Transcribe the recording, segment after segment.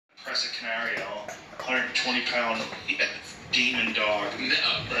Canario, 120-pound demon dog. No.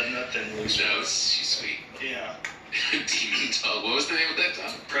 But nothing loose. No, she's sweet. Yeah. Demon dog. What was the name of that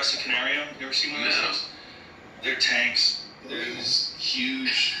dog? Presa Canario. You ever seen one of those? They're tanks. They're these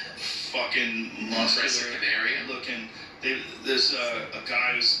huge, fucking muscular Presa Canario looking. There's a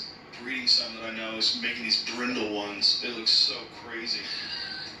guy who's breeding some that I know is making these brindle ones. They look so crazy.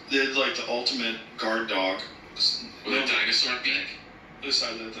 They're like the ultimate guard dog. With a dinosaur beak? This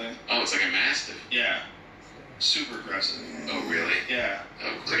side of that thing. Oh, it's like a mastiff. Yeah. Super aggressive. Oh, really? Yeah. Oh,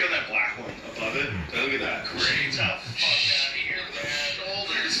 Look at that black one above it. Look at that. Great. Get the fuck out of here, man.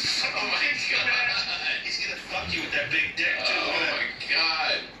 Shoulders. Oh, my God. He's gonna fuck you with that big dick, too. Oh, my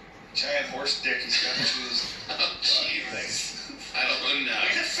God. Giant horse dick he's got to his. Oh, jeez. I don't know.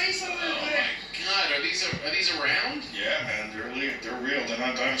 Look at the face on that Oh, thing. my God. Are these around? Yeah, man. They're real. They're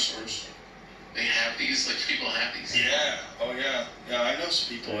not dinosaurs. They have these? Like, people have these? Yeah. Oh, yeah. Yeah, I know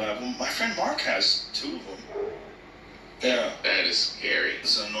some people have them. My friend Mark has 2 of them. Yeah. That is scary.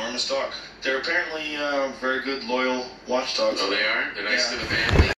 It's an enormous dog. They're apparently very good, loyal watchdogs. Oh, they are? They're nice Yeah. to the family?